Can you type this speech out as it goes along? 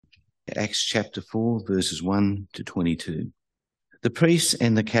Acts chapter 4, verses 1 to 22. The priests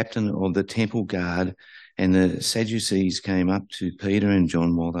and the captain of the temple guard and the Sadducees came up to Peter and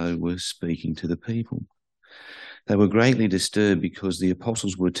John while they were speaking to the people. They were greatly disturbed because the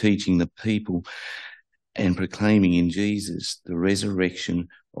apostles were teaching the people and proclaiming in Jesus the resurrection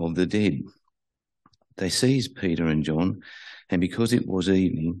of the dead. They seized Peter and John, and because it was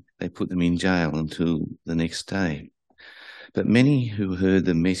evening, they put them in jail until the next day. But many who heard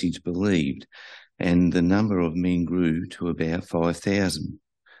the message believed, and the number of men grew to about 5,000.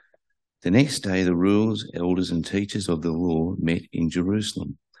 The next day, the rulers, elders, and teachers of the law met in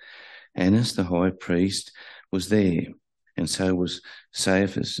Jerusalem. Annas, the high priest, was there, and so was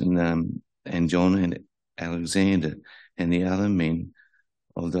Caiaphas and John and Alexander and the other men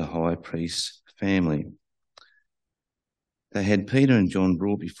of the high priest's family. They had Peter and John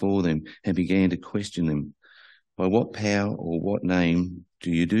brought before them and began to question them. By what power or what name do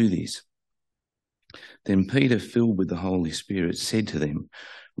you do this? Then Peter, filled with the Holy Spirit, said to them,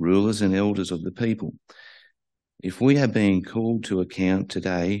 rulers and elders of the people, if we are being called to account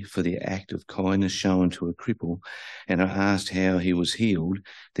today for the act of kindness shown to a cripple and are asked how he was healed,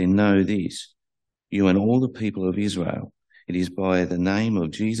 then know this, you and all the people of Israel, it is by the name of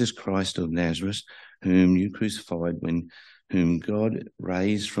Jesus Christ of Nazareth, whom you crucified, whom God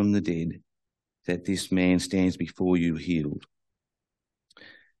raised from the dead, that this man stands before you healed.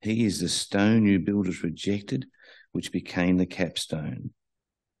 He is the stone you builders rejected, which became the capstone.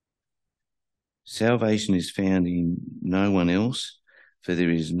 Salvation is found in no one else, for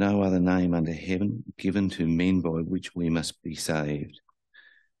there is no other name under heaven given to men by which we must be saved.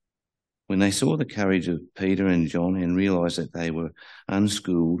 When they saw the courage of Peter and John and realised that they were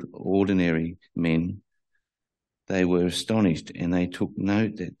unschooled, ordinary men, they were astonished, and they took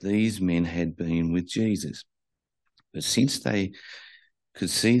note that these men had been with Jesus. But since they could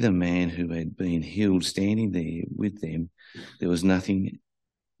see the man who had been healed standing there with them, there was nothing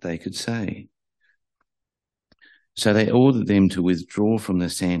they could say. So they ordered them to withdraw from the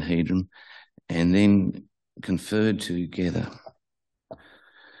Sanhedrin and then conferred together.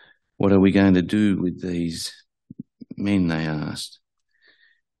 What are we going to do with these men, they asked.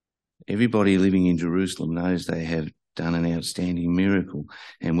 Everybody living in Jerusalem knows they have done an outstanding miracle,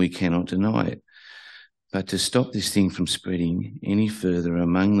 and we cannot deny it. But to stop this thing from spreading any further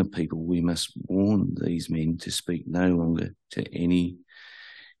among the people, we must warn these men to speak no longer to anyone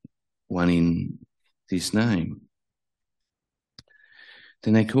in this name.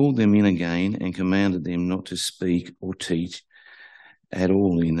 Then they called them in again and commanded them not to speak or teach at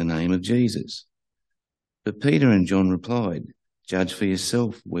all in the name of Jesus. But Peter and John replied, judge for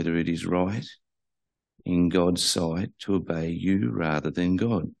yourself whether it is right in God's sight to obey you rather than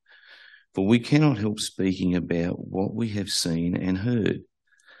God. For we cannot help speaking about what we have seen and heard.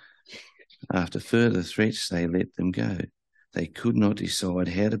 After further threats, they let them go. They could not decide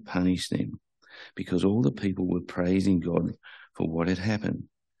how to punish them because all the people were praising God for what had happened.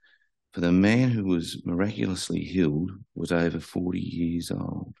 For the man who was miraculously healed was over 40 years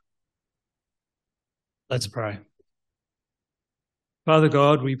old. Let's pray. Father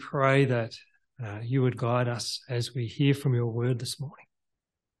God, we pray that you would guide us as we hear from your word this morning.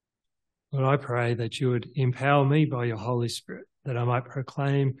 Lord, I pray that you would empower me by your Holy Spirit, that I might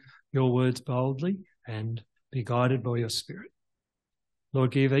proclaim your words boldly and be guided by your Spirit.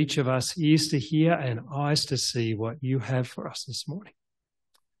 Lord, give each of us ears to hear and eyes to see what you have for us this morning.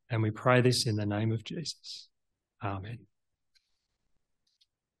 And we pray this in the name of Jesus. Amen.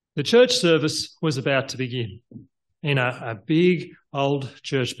 The church service was about to begin in a big old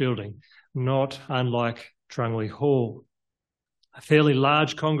church building, not unlike Drungley Hall. A fairly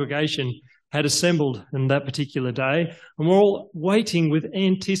large congregation had assembled on that particular day, and we're all waiting with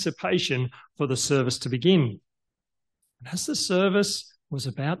anticipation for the service to begin. And as the service was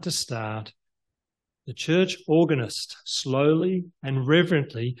about to start, the church organist slowly and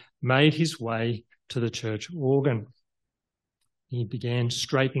reverently made his way to the church organ. He began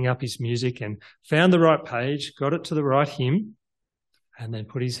straightening up his music and found the right page, got it to the right hymn, and then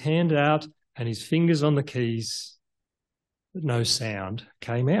put his hand out and his fingers on the keys, but no sound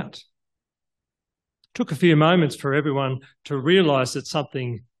came out. It took a few moments for everyone to realise that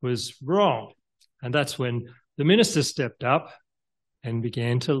something was wrong, and that's when the minister stepped up and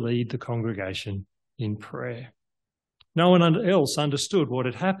began to lead the congregation in prayer. No one else understood what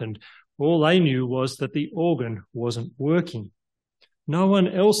had happened. All they knew was that the organ wasn't working. No one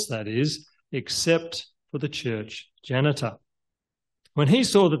else, that is, except for the church janitor. When he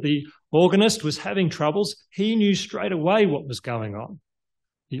saw that the organist was having troubles, he knew straight away what was going on.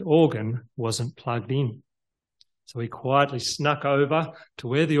 The organ wasn't plugged in. So he quietly snuck over to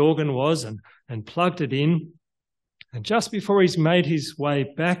where the organ was and plugged it in. And just before he's made his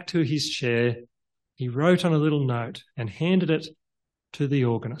way back to his chair, he wrote on a little note and handed it to the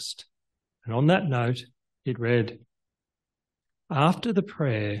organist. And on that note, it read, "After the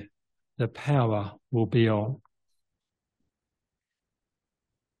prayer, the power will be on."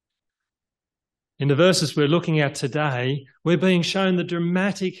 In the verses we're looking at today, we're being shown the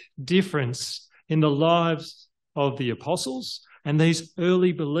dramatic difference in the lives of the apostles and these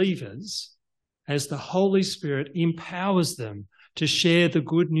early believers as the Holy Spirit empowers them to share the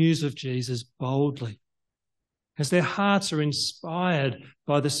good news of Jesus boldly, as their hearts are inspired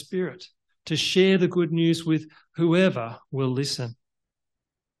by the Spirit to share the good news with whoever will listen.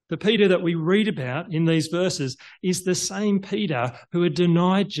 The Peter that we read about in these verses is the same Peter who had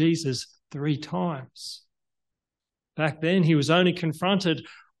denied Jesus 3 times. Back then, he was only confronted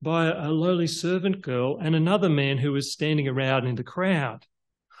by a lowly servant girl and another man who was standing around in the crowd.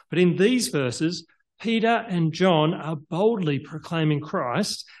 But in these verses, Peter and John are boldly proclaiming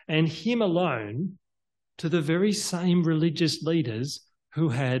Christ and him alone to the very same religious leaders who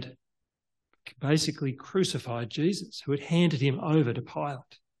had basically crucified Jesus, who had handed him over to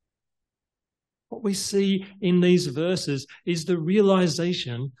Pilate. What we see in these verses is the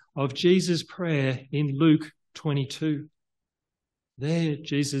realization of Jesus' prayer in Luke 22. There,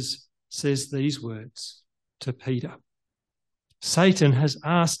 Jesus says these words to Peter: "Satan has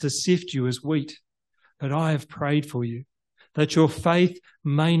asked to sift you as wheat, but I have prayed for you, that your faith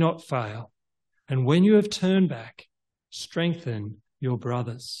may not fail. And when you have turned back, strengthen your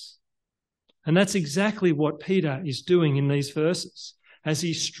brothers." And that's exactly what Peter is doing in these verses, as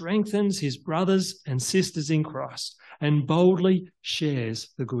he strengthens his brothers and sisters in Christ and boldly shares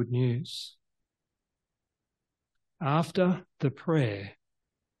the good news. After the prayer,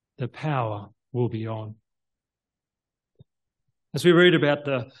 the power will be on. As we read about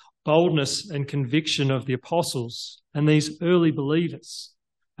the boldness and conviction of the apostles and these early believers,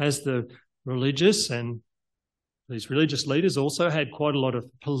 as the religious and these religious leaders also had quite a lot of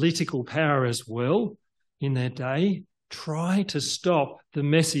political power as well in their day, try to stop the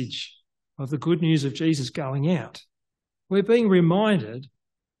message of the good news of Jesus going out. We're being reminded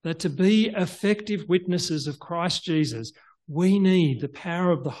that to be effective witnesses of Christ Jesus, we need the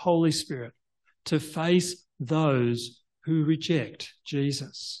power of the Holy Spirit to face those who reject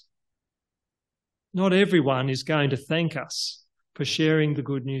Jesus. Not everyone is going to thank us for sharing the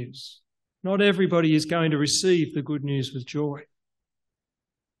good news. Not everybody is going to receive the good news with joy.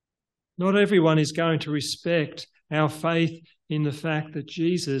 Not everyone is going to respect our faith in the fact that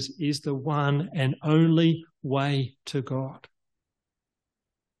Jesus is the one and only way to God.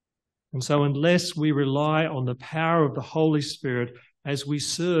 And so unless we rely on the power of the Holy Spirit as we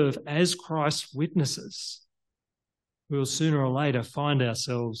serve as Christ's witnesses, we will sooner or later find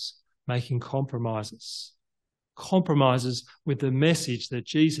ourselves making compromises with the message that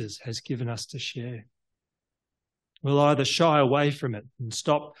Jesus has given us to share. We'll either shy away from it and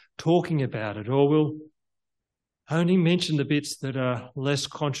stop talking about it, or we'll only mention the bits that are less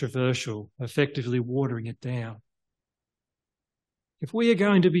controversial, effectively watering it down. If we are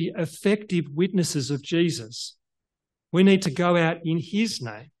going to be effective witnesses of Jesus, we need to go out in his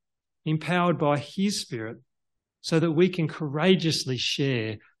name, empowered by his Spirit, so that we can courageously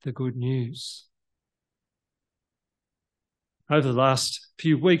share the good news. Over the last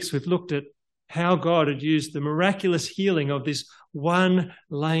few weeks, we've looked at how God had used the miraculous healing of this one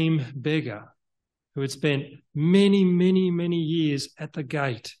lame beggar who had spent many, many, many years at the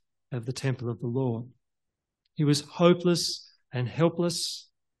gate of the temple of the Lord. He was hopeless and helpless,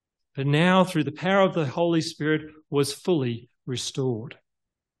 but now through the power of the Holy Spirit was fully restored.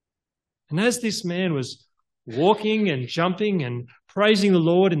 And as this man was walking and jumping and praising the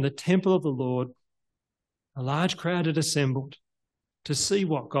Lord in the temple of the Lord, a large crowd had assembled to see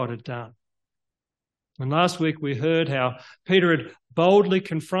what God had done. And last week we heard how Peter had boldly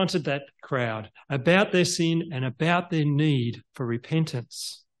confronted that crowd about their sin and about their need for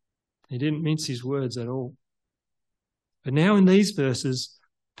repentance. He didn't mince his words at all. But now in these verses,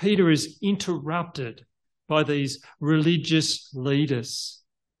 Peter is interrupted by these religious leaders.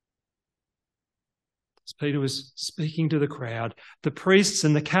 As Peter was speaking to the crowd, the priests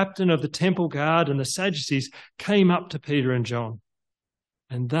and the captain of the temple guard and the Sadducees came up to Peter and John,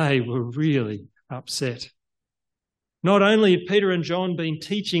 and they were really upset. Not only had Peter and John been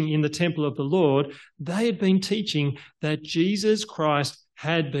teaching in the temple of the Lord, they had been teaching that Jesus Christ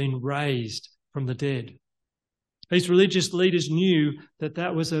had been raised from the dead. These religious leaders knew that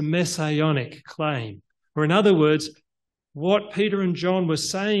that was a messianic claim. Or in other words, what Peter and John were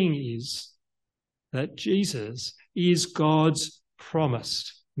saying is that Jesus is God's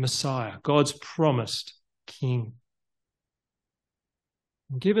promised Messiah, God's promised King.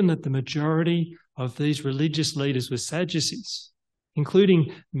 And given that the majority of these religious leaders were Sadducees,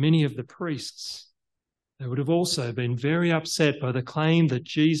 including many of the priests, they would have also been very upset by the claim that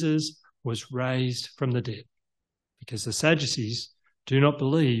Jesus was raised from the dead, because the Sadducees do not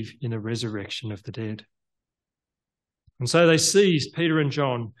believe in the resurrection of the dead. And so they seized Peter and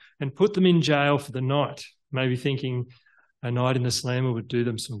John and put them in jail for the night, maybe thinking a night in the slammer would do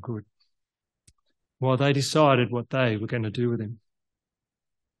them some good, while they decided what they were going to do with him.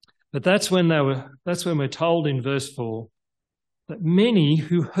 But that's when we're told in verse 4 that many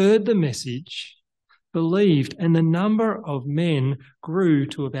who heard the message believed, and the number of men grew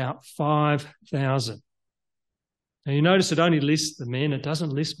to about 5,000. Now you notice it only lists the men, it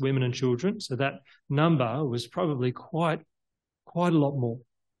doesn't list women and children, so that number was probably quite a lot more.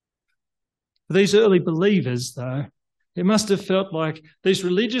 For these early believers, though, it must have felt like these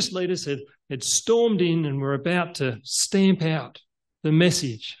religious leaders had stormed in and were about to stamp out the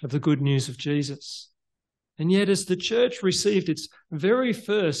message of the good news of Jesus. And yet, as the church received its very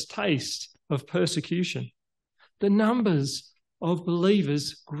first taste of persecution, the numbers of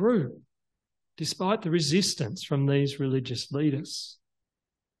believers grew, despite the resistance from these religious leaders.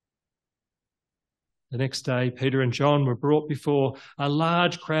 The next day, Peter and John were brought before a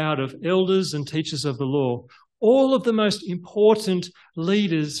large crowd of elders and teachers of the law. All of the most important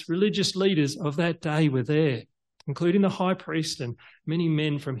leaders, religious leaders of that day were there, including the high priest and many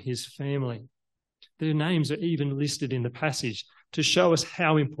men from his family. Their names are even listed in the passage to show us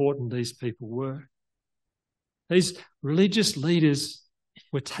how important these people were. These religious leaders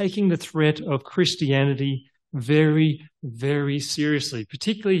were taking the threat of Christianity very, very seriously,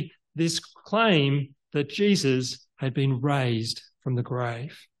 particularly this claim that Jesus had been raised from the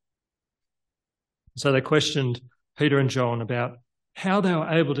grave. So they questioned Peter and John about how they were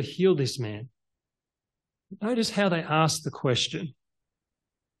able to heal this man. Notice how they asked the question: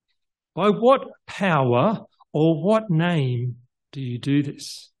 by what power or what name do you do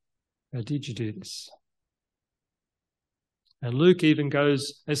this? Or did you do this? And Luke even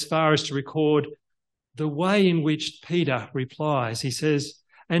goes as far as to record the way in which Peter replies. He says,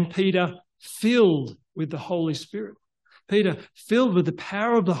 and Peter, filled with the Holy Spirit. Peter, filled with the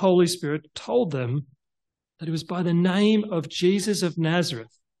power of the Holy Spirit, told them that it was by the name of Jesus of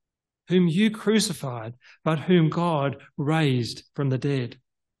Nazareth, whom you crucified, but whom God raised from the dead.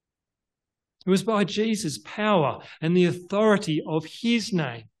 It was by Jesus' power and the authority of his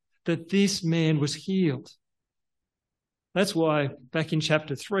name that this man was healed. That's why back in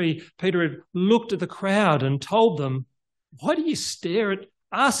chapter 3, Peter had looked at the crowd and told them, why do you stare at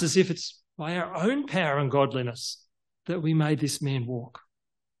us as if it's by our own power and godliness that we made this man walk?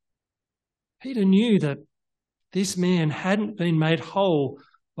 Peter knew that this man hadn't been made whole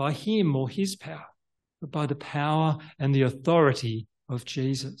by him or his power, but by the power and the authority of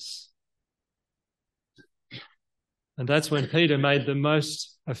Jesus. And that's when Peter made the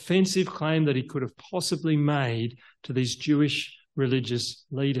most offensive claim that he could have possibly made to these Jewish religious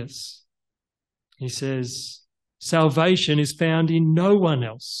leaders. He says, salvation is found in no one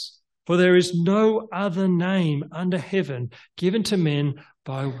else, for there is no other name under heaven given to men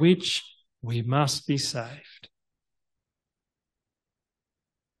by which we must be saved.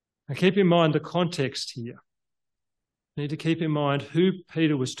 Now keep in mind the context here. You need to keep in mind who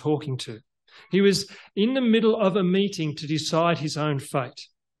Peter was talking to. He was in the middle of a meeting to decide his own fate.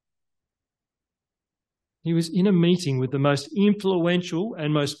 He was in a meeting with the most influential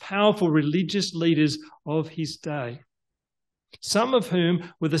and most powerful religious leaders of his day, some of whom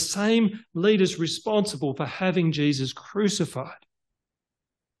were the same leaders responsible for having Jesus crucified.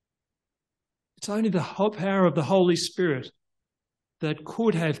 It's only the power of the Holy Spirit that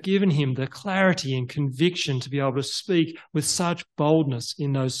could have given him the clarity and conviction to be able to speak with such boldness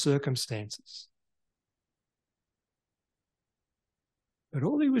in those circumstances. But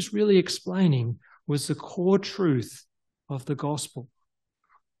all he was really explaining was the core truth of the gospel.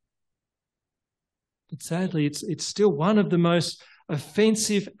 But sadly, it's still one of the most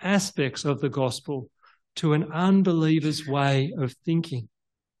offensive aspects of the gospel to an unbeliever's way of thinking.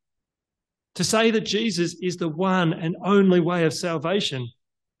 To say that Jesus is the one and only way of salvation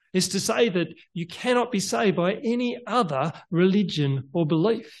is to say that you cannot be saved by any other religion or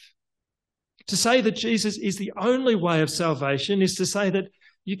belief. To say that Jesus is the only way of salvation is to say that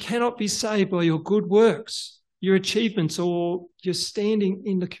you cannot be saved by your good works, your achievements, or your standing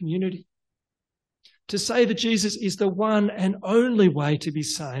in the community. To say that Jesus is the one and only way to be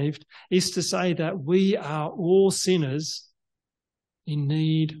saved is to say that we are all sinners in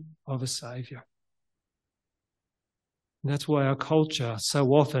need of a saviour. And that's why our culture so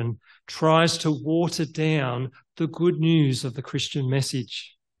often tries to water down the good news of the Christian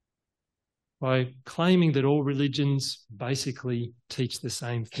message by claiming that all religions basically teach the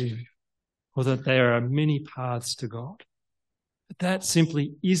same thing, or that there are many paths to God. But that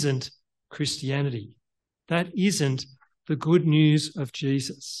simply isn't Christianity. That isn't the good news of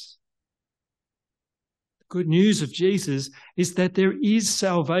Jesus. The good news of Jesus is that there is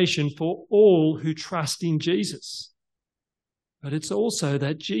salvation for all who trust in Jesus. But it's also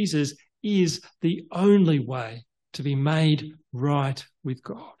that Jesus is the only way to be made right with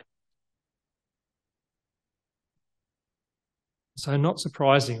God. So, not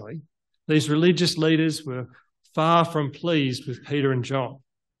surprisingly, these religious leaders were far from pleased with Peter and John.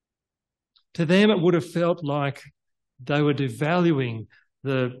 To them, it would have felt like they were devaluing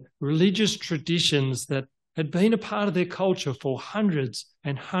the religious traditions that had been a part of their culture for hundreds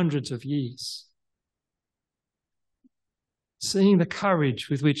and hundreds of years. Seeing the courage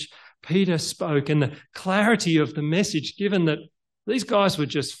with which Peter spoke and the clarity of the message, given that these guys were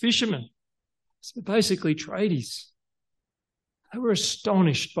just fishermen, so basically tradies, they were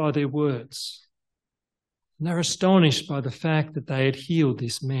astonished by their words. And they were astonished by the fact that they had healed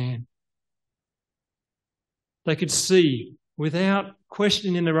this man. They could see, without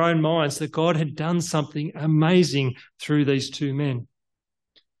questioning in their own minds, that God had done something amazing through these two men.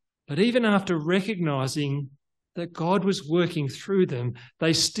 But even after recognising that God was working through them,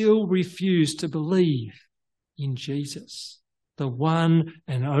 they still refused to believe in Jesus, the one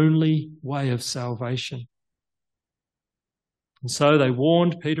and only way of salvation. And so they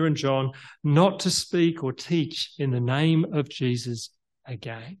warned Peter and John not to speak or teach in the name of Jesus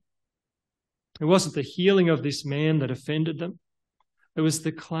again. It wasn't the healing of this man that offended them. It was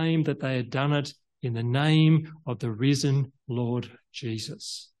the claim that they had done it in the name of the risen Lord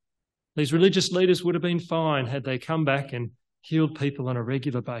Jesus. These religious leaders would have been fine had they come back and healed people on a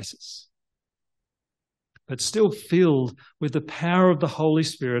regular basis. But still filled with the power of the Holy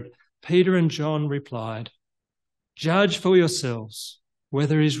Spirit, Peter and John replied, "Judge for yourselves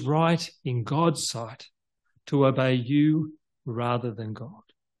whether it is right in God's sight to obey you rather than God."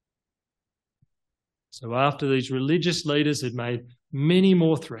 So after these religious leaders had made many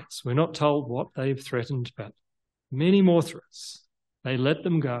more threats, we're not told what they've threatened, but many more threats, they let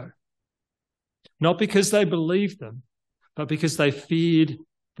them go. Not because they believed them, but because they feared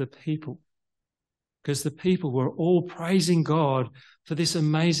the people. Because the people were all praising God for this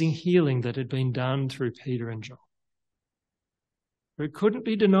amazing healing that had been done through Peter and John. It couldn't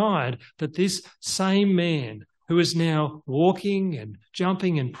be denied that this same man who is now walking and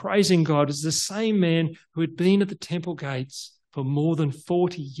jumping and praising God is the same man who had been at the temple gates for more than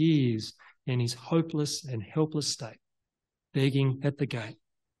 40 years in his hopeless and helpless state, begging at the gate.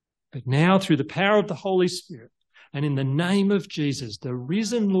 But now, through the power of the Holy Spirit and in the name of Jesus, the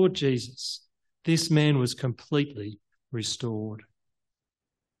risen Lord Jesus, this man was completely restored.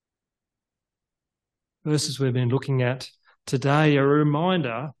 Verses we've been looking at today are a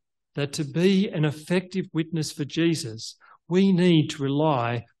reminder that to be an effective witness for Jesus, we need to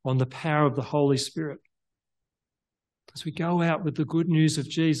rely on the power of the Holy Spirit. As we go out with the good news of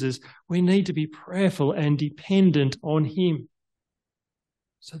Jesus, we need to be prayerful and dependent on him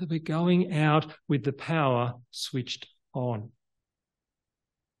so that we're going out with the power switched on.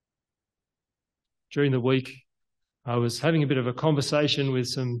 During the week, I was having a bit of a conversation with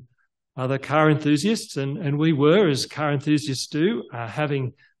some other car enthusiasts, and we were, as car enthusiasts do,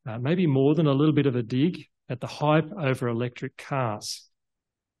 having maybe more than a little bit of a dig at the hype over electric cars.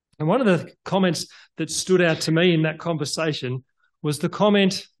 And one of the comments that stood out to me in that conversation was the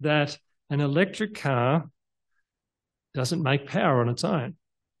comment that an electric car doesn't make power on its own.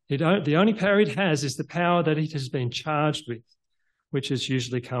 The only power it has is the power that it has been charged with, which has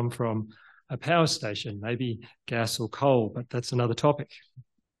usually come from a power station, maybe gas or coal, but that's another topic.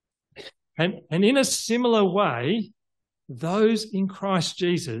 And in a similar way, those in Christ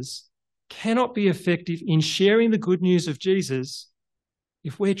Jesus cannot be effective in sharing the good news of Jesus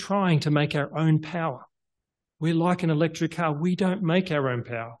if we're trying to make our own power. We're like an electric car. We don't make our own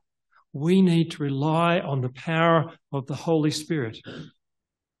power. We need to rely on the power of the Holy Spirit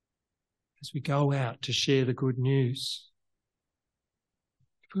as we go out to share the good news.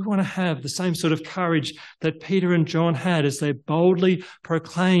 If we want to have the same sort of courage that Peter and John had as they boldly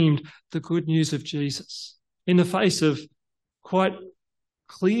proclaimed the good news of Jesus in the face of quite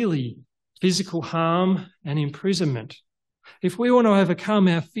clearly physical harm and imprisonment, if we want to overcome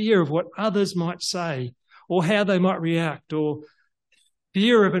our fear of what others might say or how they might react, or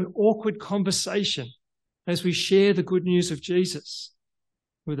fear of an awkward conversation as we share the good news of Jesus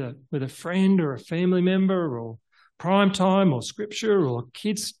with a friend or a family member, or prime time or scripture or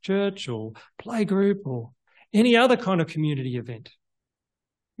kids' church or playgroup or any other kind of community event.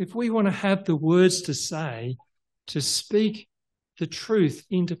 If we want to have the words to say, to speak the truth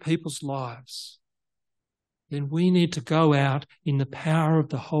into people's lives, then we need to go out in the power of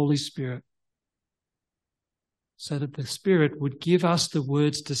the Holy Spirit so that the Spirit would give us the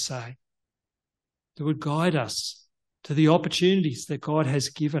words to say, that would guide us to the opportunities that God has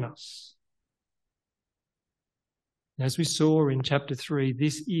given us. As we saw in chapter 3,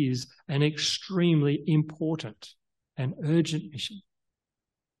 this is an extremely important and urgent mission.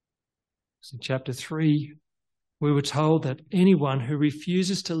 So in chapter 3, we were told that anyone who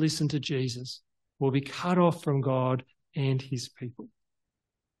refuses to listen to Jesus will be cut off from God and his people.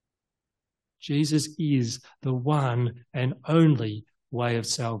 Jesus is the one and only way of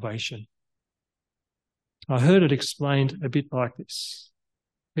salvation. I heard it explained a bit like this.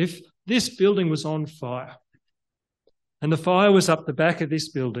 If this building was on fire, and the fire was up the back of this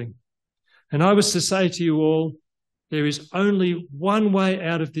building, and I was to say to you all, there is only one way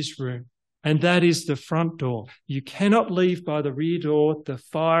out of this room, and that is the front door. You cannot leave by the rear door. The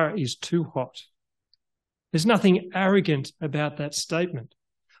fire is too hot. There's nothing arrogant about that statement.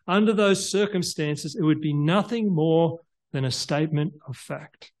 Under those circumstances, it would be nothing more than a statement of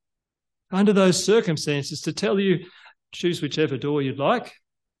fact. Under those circumstances, to tell you, choose whichever door you'd like,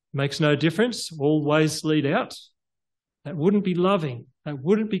 makes no difference, all ways lead out. That wouldn't be loving. That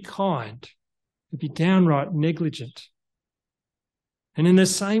wouldn't be kind. It'd be downright negligent. And in the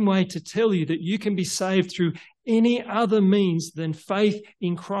same way, to tell you that you can be saved through any other means than faith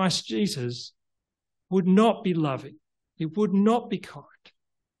in Christ Jesus would not be loving. It would not be kind.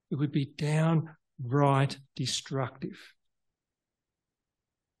 It would be downright destructive.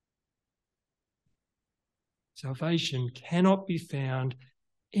 Salvation cannot be found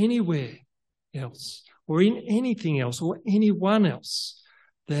anywhere else or in anything else or anyone else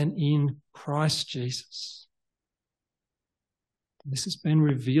than in Christ Jesus. This has been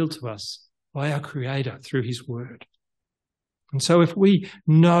revealed to us by our Creator through his word. And so if we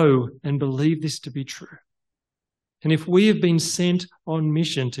know and believe this to be true, and if we have been sent on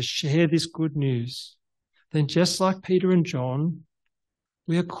mission to share this good news, then just like Peter and John,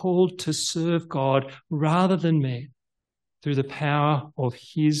 we are called to serve God rather than man through the power of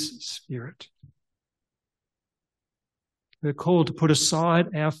his Spirit. We're called to put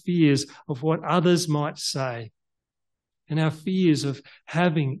aside our fears of what others might say and our fears of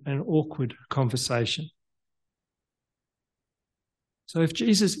having an awkward conversation. So if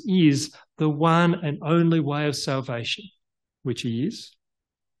Jesus is the one and only way of salvation, which he is,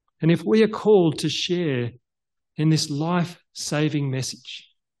 and if we are called to share in this life-saving message,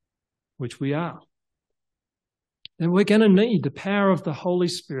 which we are, then we're going to need the power of the Holy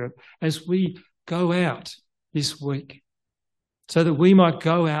Spirit as we go out this week, so that we might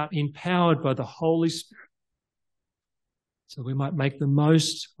go out empowered by the Holy Spirit, so we might make the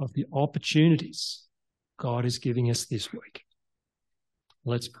most of the opportunities God is giving us this week.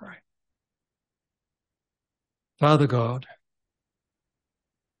 Let's pray. Father God,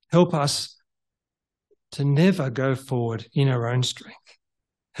 help us to never go forward in our own strength.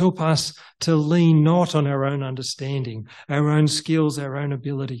 Help us to lean not on our own understanding, our own skills, our own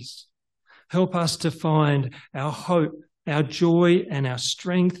abilities. Help us to find our hope, our joy, and our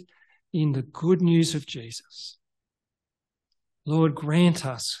strength in the good news of Jesus. Lord, grant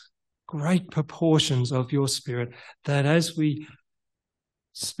us great proportions of your Spirit, that as we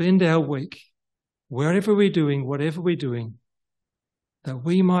spend our week, wherever we're doing, whatever we're doing, that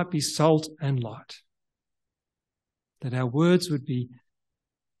we might be salt and light, that our words would be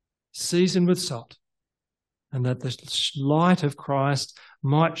seasoned with salt, and that the light of Christ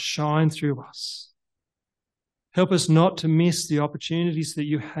might shine through us. Help us not to miss the opportunities that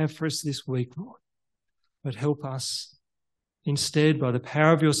you have for us this week, Lord, but help us instead, by the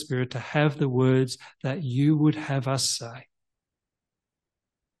power of your Spirit, to have the words that you would have us say.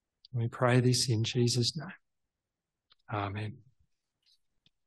 We pray this in Jesus' name. Amen.